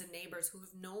 friends and neighbors who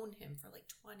have known him for, like,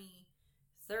 20,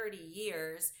 30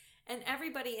 years. And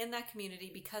everybody in that community,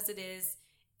 because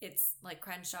it's, like,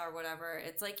 Crenshaw or whatever,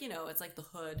 it's, like, you know, it's, like, the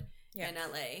hood in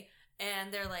LA.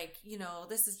 And they're like, you know,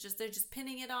 they're just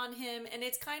pinning it on him. And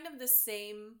it's kind of the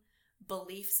same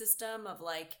belief system of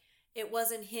like, it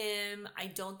wasn't him. I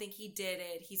don't think he did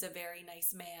it. He's a very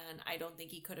nice man. I don't think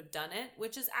he could have done it,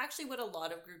 which is actually what a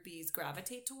lot of groupies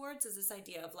gravitate towards, is this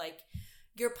idea of like,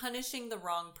 you're punishing the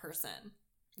wrong person.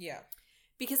 Yeah.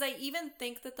 Because I even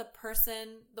think that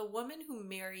the woman who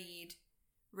married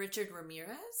Richard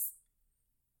Ramirez,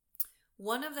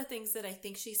 one of the things that I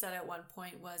think she said at one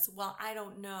point was, well, I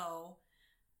don't know.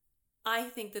 I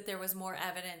think that there was more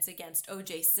evidence against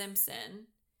O.J. Simpson,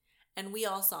 and we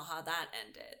all saw how that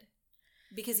ended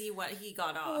because he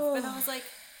got off. But I was like,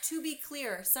 to be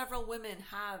clear, several women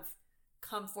have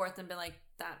come forth and been like,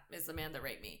 that is the man that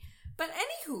raped me. But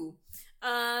anywho,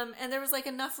 and there was like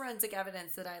enough forensic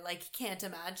evidence that I like can't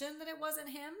imagine that it wasn't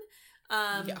him.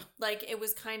 Like it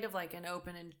was kind of like an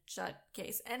open and shut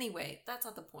case. Anyway, that's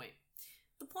not the point.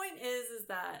 The point is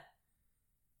that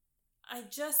I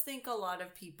just think a lot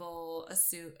of people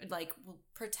assume, like, will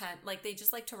pretend, like, they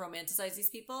just like to romanticize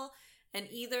these people, and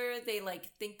either they,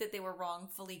 like, think that they were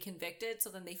wrongfully convicted,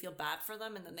 so then they feel bad for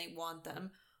them, and then they want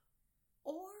them,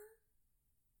 or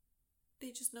they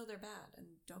just know they're bad and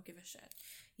don't give a shit.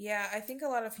 Yeah, I think a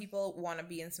lot of people want to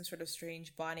be in some sort of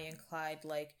strange Bonnie and Clyde,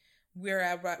 like,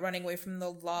 we're running away from the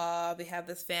law, they have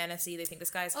this fantasy, they think this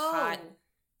guy's hot.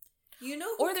 You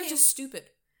know who they're just stupid.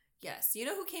 Yes. You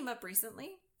know who came up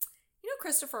recently? You know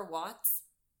Christopher Watts?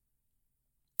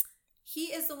 He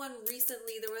is the one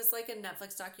recently, there was like a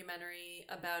Netflix documentary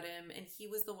about him, and he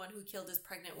was the one who killed his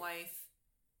pregnant wife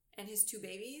and his 2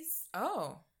 babies.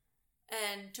 Oh.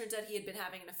 And turns out he had been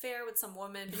having an affair with some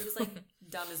woman, but he was like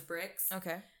dumb as bricks.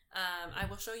 Okay. I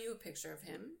will show you a picture of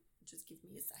him. Just give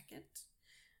me a second.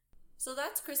 So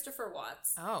that's Christopher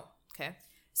Watts. Oh, okay.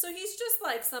 So he's just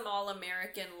like some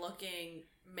all-American looking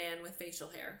man with facial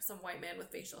hair. Some white man with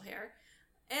facial hair.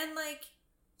 And like,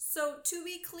 so to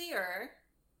be clear,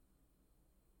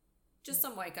 just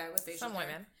some white guy with facial hair. Some white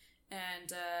man.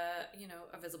 And, you know,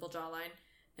 a visible jawline.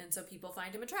 And so people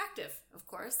find him attractive, of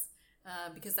course.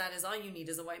 Because that is all you need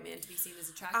as a white man to be seen as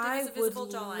attractive, is a visible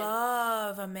jawline. I would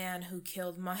love a man who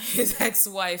killed his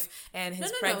ex-wife and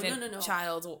his pregnant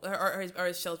child or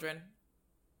his children.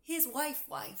 His wife.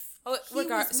 Oh, he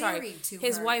was married to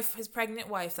his her. wife, his pregnant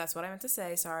wife. That's what I meant to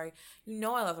say. Sorry. You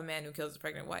know I love a man who kills his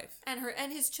pregnant wife.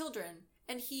 And his children.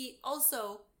 And he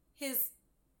also, his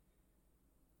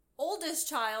oldest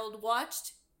child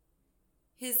watched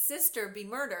his sister be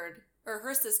murdered, or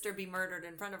her sister be murdered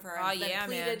in front of her.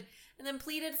 And then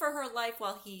pleaded for her life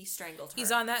while he strangled her.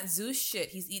 He's on that Zeus shit.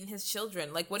 He's eating his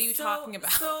children. Like, what are you talking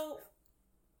about? So,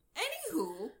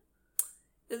 anywho,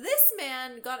 this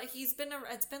man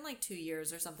it's been like 2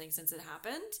 years or something since it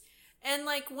happened. And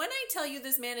like, when I tell you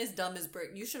this man is dumb as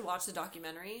brick, you should watch the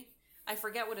documentary. I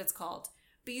forget what it's called,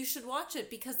 but you should watch it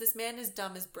because this man is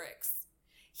dumb as bricks.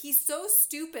 He's so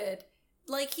stupid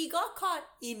Like, he got caught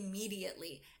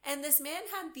immediately. And this man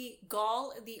had the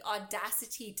gall, the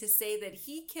audacity to say that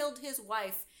he killed his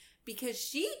wife because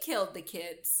she killed the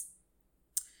kids.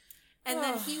 And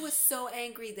then he was so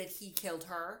angry that he killed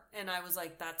her. And I was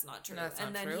like, that's not true. That's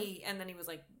and not then true. he was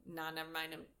like, nah, never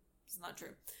mind. It's not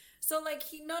true. So, like,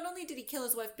 he not only did he kill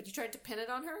his wife, but he tried to pin it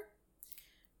on her,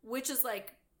 which is,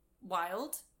 like,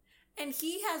 wild. And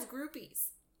he has groupies.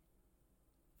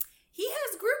 He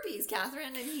has groupies,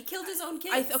 Catherine, and he killed his own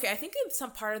kids. I think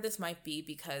some part of this might be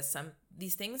because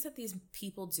these things that these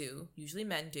people do, usually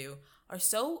men do, are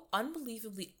so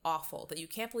unbelievably awful that you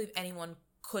can't believe anyone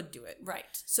could do it.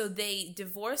 Right. So they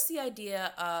divorce the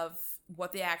idea of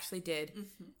what they actually did.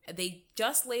 Mm-hmm. They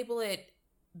just label it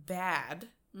bad.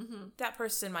 Mm-hmm. That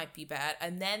person might be bad.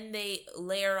 And then they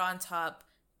layer on top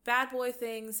bad boy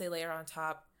things. They layer on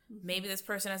top, maybe this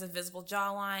person has a visible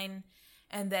jawline.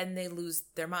 And then they lose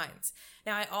their minds.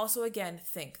 Now, I also, again,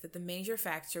 think that the major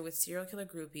factor with serial killer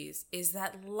groupies is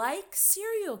that, like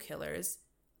serial killers,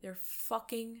 they're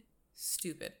fucking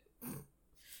stupid.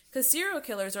 Because serial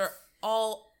killers are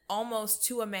all almost,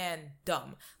 to a man,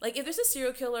 dumb. Like, if there's a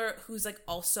serial killer who's, like,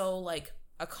 also, like,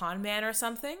 a con man or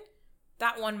something,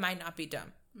 that one might not be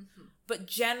dumb. Mm-hmm. But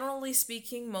generally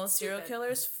speaking, most serial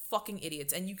killers, fucking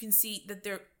idiots. And you can see that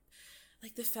they're,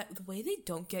 like, the way they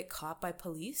don't get caught by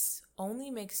police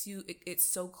only makes it's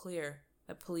so clear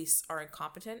that police are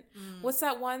incompetent. What's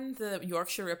that one? The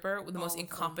Yorkshire Ripper, the most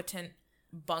incompetent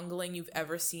bungling you've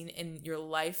ever seen in your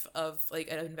life of,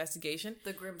 like, an investigation.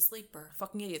 The Grim Sleeper.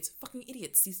 Fucking idiots. Fucking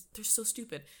idiots. They're so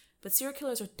stupid. But serial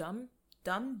killers are dumb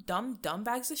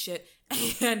bags of shit.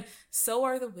 And so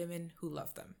are the women who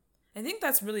love them. I think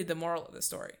that's really the moral of the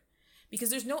story. Because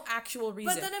there's no actual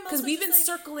reason. Because we've been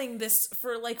circling this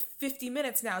for like 50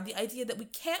 minutes now. The idea that we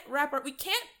can't we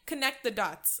can't connect the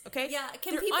dots. Okay. Yeah.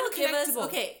 Can They're people give us?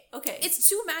 Okay. It's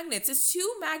two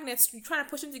magnets. You're trying to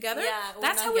push them together. Yeah.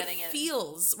 That's how it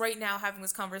feels right now. Having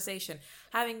this conversation,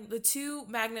 having the two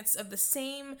magnets of the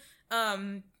same,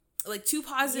 like two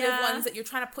positive ones that you're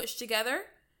trying to push together.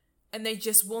 And they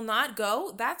just will not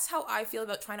go. That's how I feel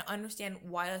about trying to understand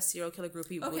why a serial killer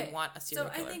groupie would want a serial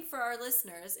killer. So I think for our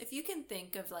listeners, if you can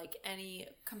think of like any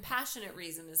compassionate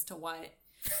reason as to why,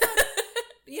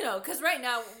 you know, because right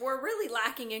now we're really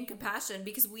lacking in compassion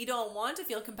because we don't want to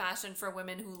feel compassion for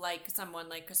women who like someone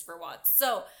like Christopher Watts.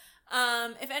 So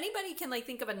if anybody can like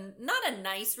think of not a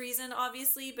nice reason,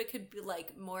 obviously, but could be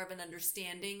like more of an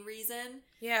understanding reason.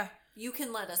 Yeah. You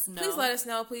can let us know. Please let us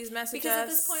know. Please message us. Because at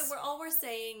this point, all we're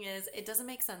saying is it doesn't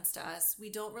make sense to us. We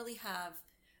don't really have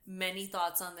many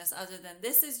thoughts on this other than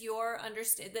this is your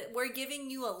understand that we're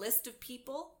giving you a list of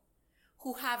people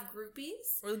who have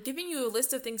groupies. We're giving you a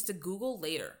list of things to Google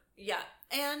later. Yeah.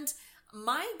 And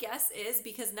my guess is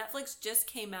because Netflix just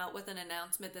came out with an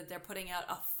announcement that they're putting out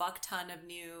a fuck ton of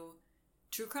new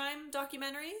true crime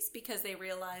documentaries because they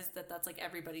realized that that's like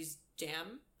everybody's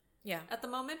jam. Yeah. At the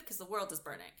moment because the world is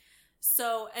burning.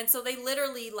 So they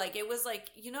literally, like, it was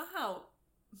like, you know how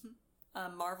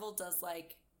Marvel does,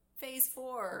 like, Phase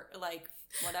 4, like,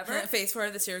 whatever? Phase 4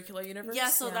 of the serial killer universe? Yeah,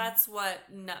 so that's what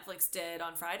Netflix did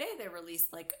on Friday. They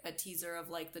released, like, a teaser of,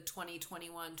 like, the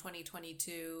 2021,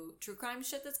 2022 true crime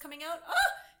shit that's coming out.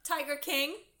 Tiger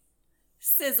King,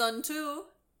 Season 2.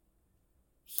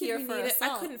 Here for us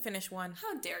all. I couldn't finish one.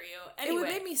 How dare you? Anyway. It would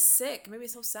make me sick. It made me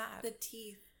so sad. The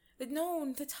teeth.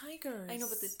 No, the tigers. I know,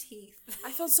 but the teeth.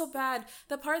 I felt so bad.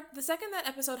 The second that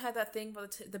episode had that thing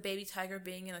about the baby tiger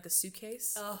being in like a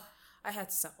suitcase, I had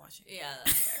to stop watching. Yeah,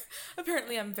 that's fair.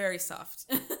 Apparently, I'm very soft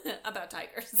about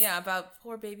tigers. Yeah, about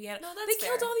poor baby animals. No, that's They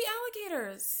killed all the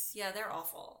alligators. Yeah, they're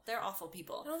awful. They're awful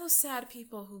people. And all those sad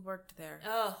people who worked there.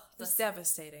 Oh, it was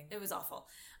devastating. It was awful.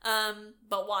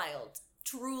 But wild.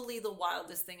 Truly the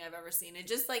wildest thing I've ever seen. It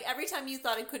just like every time you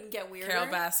thought it couldn't get weirder.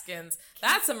 Carol Baskins.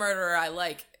 That's a murderer I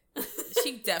like.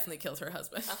 She definitely killed her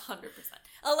husband. 100%.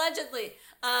 Allegedly.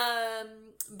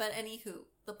 But anywho,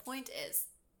 the point is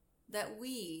that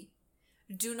we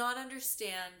do not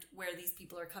understand where these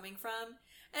people are coming from.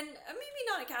 And maybe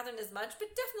not Catherine as much, but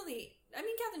definitely, I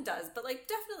mean, Catherine does, but like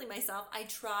definitely myself, I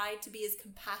try to be as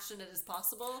compassionate as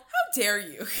possible. How dare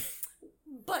you?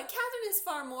 But Catherine is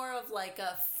far more of like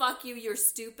a fuck you, you're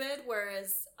stupid,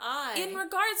 whereas in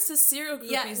regards to serial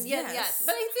groupies, yes.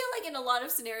 But I feel like in a lot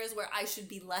of scenarios where I should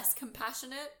be less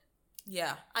compassionate,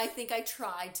 yeah, I think I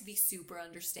try to be super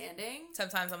understanding.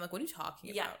 Sometimes I'm like, what are you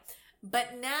talking about?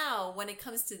 But now when it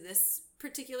comes to this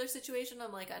particular situation,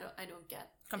 I'm like, I don't get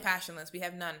compassionless. We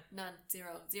have none.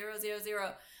 Zero.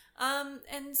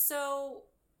 And so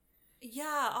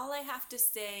yeah, all I have to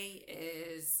say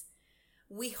is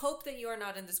we hope that you are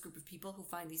not in this group of people who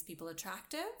find these people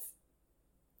attractive.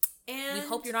 And we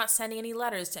hope you're not sending any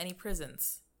letters to any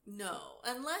prisons. No,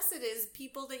 unless it is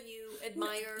people that you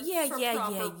admire for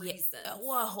proper reasons.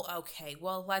 Well, okay.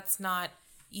 Well, let's not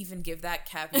even give that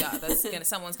caveat.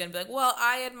 Someone's gonna be like, well,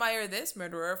 I admire this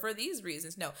murderer for these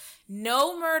reasons.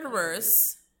 No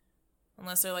murderers,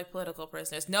 unless they're like political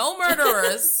prisoners. No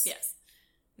murderers. Yes.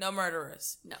 No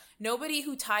murderers. No. Nobody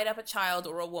who tied up a child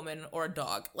or a woman or a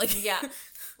dog. Yeah.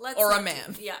 Or a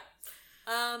man. Yeah.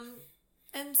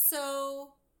 And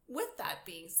so, with that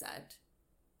being said,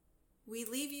 we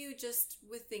leave you just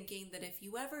with thinking that if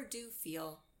you ever do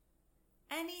feel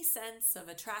any sense of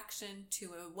attraction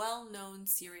to a well-known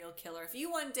serial killer, if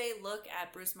you one day look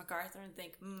at Bruce McArthur and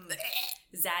think,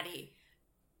 zaddy,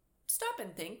 stop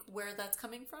and think where that's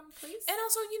coming from, please. And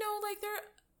also, do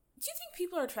you think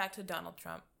people are attracted to Donald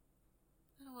Trump?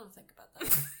 I don't want to think about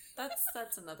that.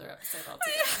 That's another episode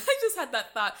altogether. I just had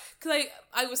that thought because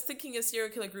I was thinking of serial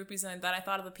killer groupies, and then I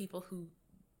thought of the people who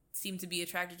seem to be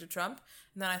attracted to Trump,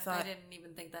 and then I thought I didn't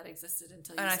even think that existed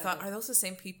until you and said I thought, it. are those the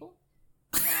same people?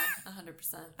 Yeah,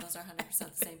 100%. Those are 100%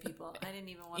 the same people. I didn't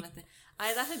even want to think.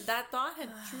 That thought had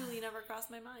truly never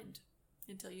crossed my mind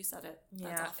until you said it.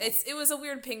 That's awful. It was a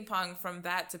weird ping pong from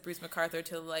that to Bruce McArthur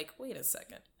to wait a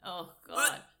second. Oh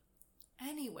God.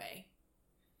 Anyway,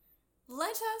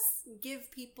 let us give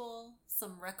people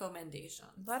some recommendations.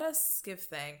 Let us give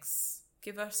thanks.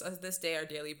 Give us this day our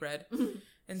daily bread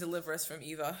and deliver us from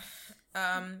Eva.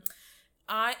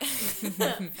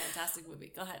 Fantastic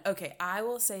movie. Go ahead. Okay, I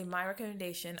will say my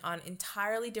recommendation on an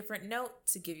entirely different note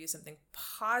to give you something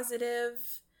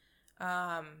positive. Did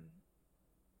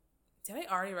I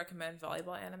already recommend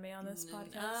volleyball anime on this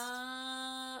podcast?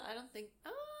 I don't think.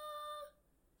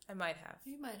 I might have.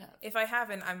 You might have. If I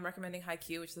haven't, I'm recommending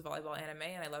Haikyuu, which is a volleyball anime,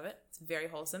 and I love it. It's very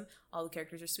wholesome. All the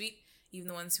characters are sweet. Even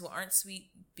the ones who aren't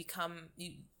sweet become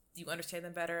you understand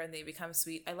them better and they become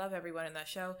sweet. I love everyone in that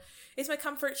show. It's my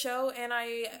comfort show, and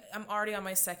I'm already on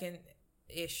my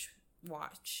second-ish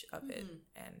watch of it,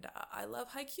 and I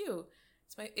love Haikyuu.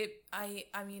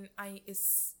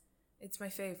 It's my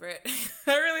favorite.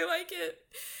 I really like it.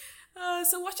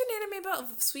 So watch an anime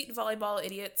about sweet volleyball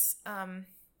idiots.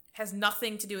 Has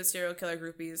nothing to do with serial killer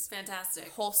groupies. Fantastic.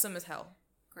 Wholesome as hell.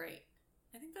 Great.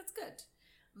 I think that's good.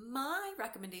 My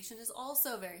recommendation is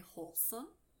also very wholesome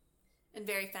and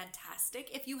very fantastic.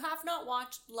 If you have not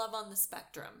watched Love on the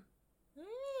Spectrum,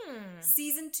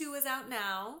 Season 2 is out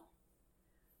now.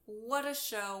 What a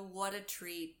show. What a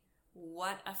treat.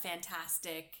 What a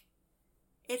fantastic.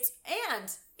 This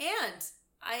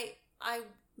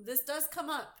does come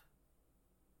up,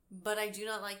 but I do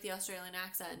not like the Australian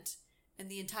accent, and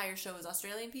the entire show is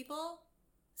Australian people.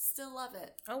 Still love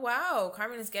it. Oh, wow.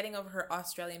 Carmen is getting over her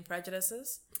Australian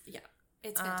prejudices. Yeah.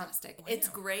 It's fantastic. Wow. It's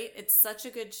great. It's such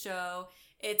a good show.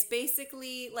 It's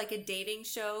basically like a dating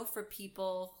show for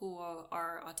people who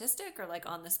are autistic or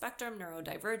on the spectrum,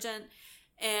 neurodivergent.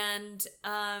 And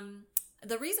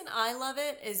the reason I love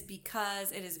it is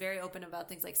because it is very open about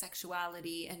things like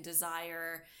sexuality and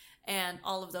desire and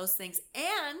all of those things.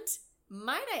 And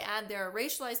might I add, there are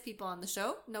racialized people on the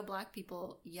show. No black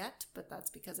people yet, but that's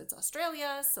because it's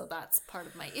Australia, so that's part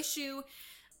of my issue.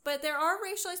 But there are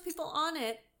racialized people on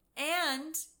it,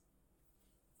 and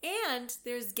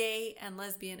there's gay and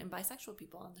lesbian and bisexual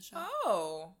people on the show.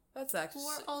 Oh, that's actually... Who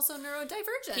are also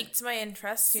neurodivergent. Piqued my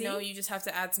interest. See? You just have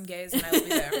to add some gays and I will be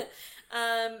there.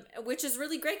 Which is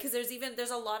really great because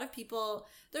there's a lot of people...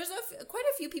 There's quite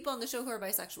a few people on the show who are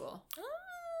bisexual. Oh.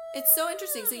 It's so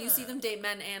interesting. So you see them date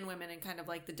men and women and kind of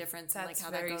the difference and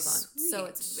how that goes on. Sweet. So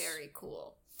it's very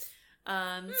cool.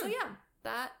 So yeah,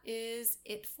 that is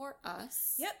it for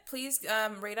us. Yep. Please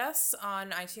rate us on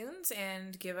iTunes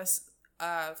and give us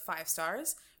 5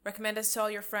 stars. Recommend us to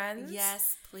all your friends.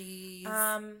 Yes, please.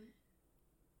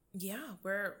 Yeah,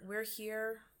 we're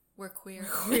here. We're queer. We're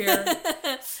queer.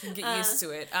 Get used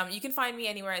to it. You can find me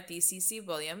anywhere at the CC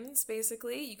Williams,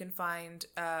 basically. You can find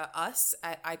us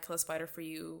at I'd Kill a Spider for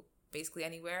You, basically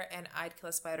anywhere, and I'd Kill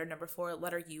a Spider #4,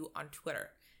 letter U on Twitter.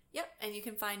 Yep, and you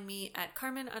can find me at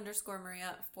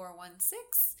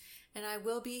Carmen_Maria416, and I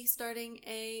will be starting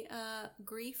a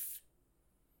grief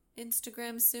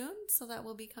Instagram soon, so that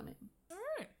will be coming. All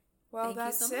right. Well,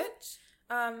 that's it.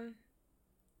 Much.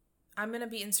 I'm going to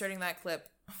be inserting that clip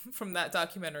from that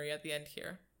documentary at the end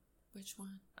here. Which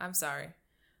one? I'm sorry.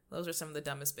 Those are some of the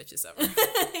dumbest bitches ever.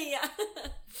 Yeah.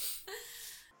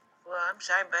 Well, I'm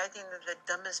sorry, but I think they're the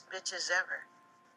dumbest bitches ever.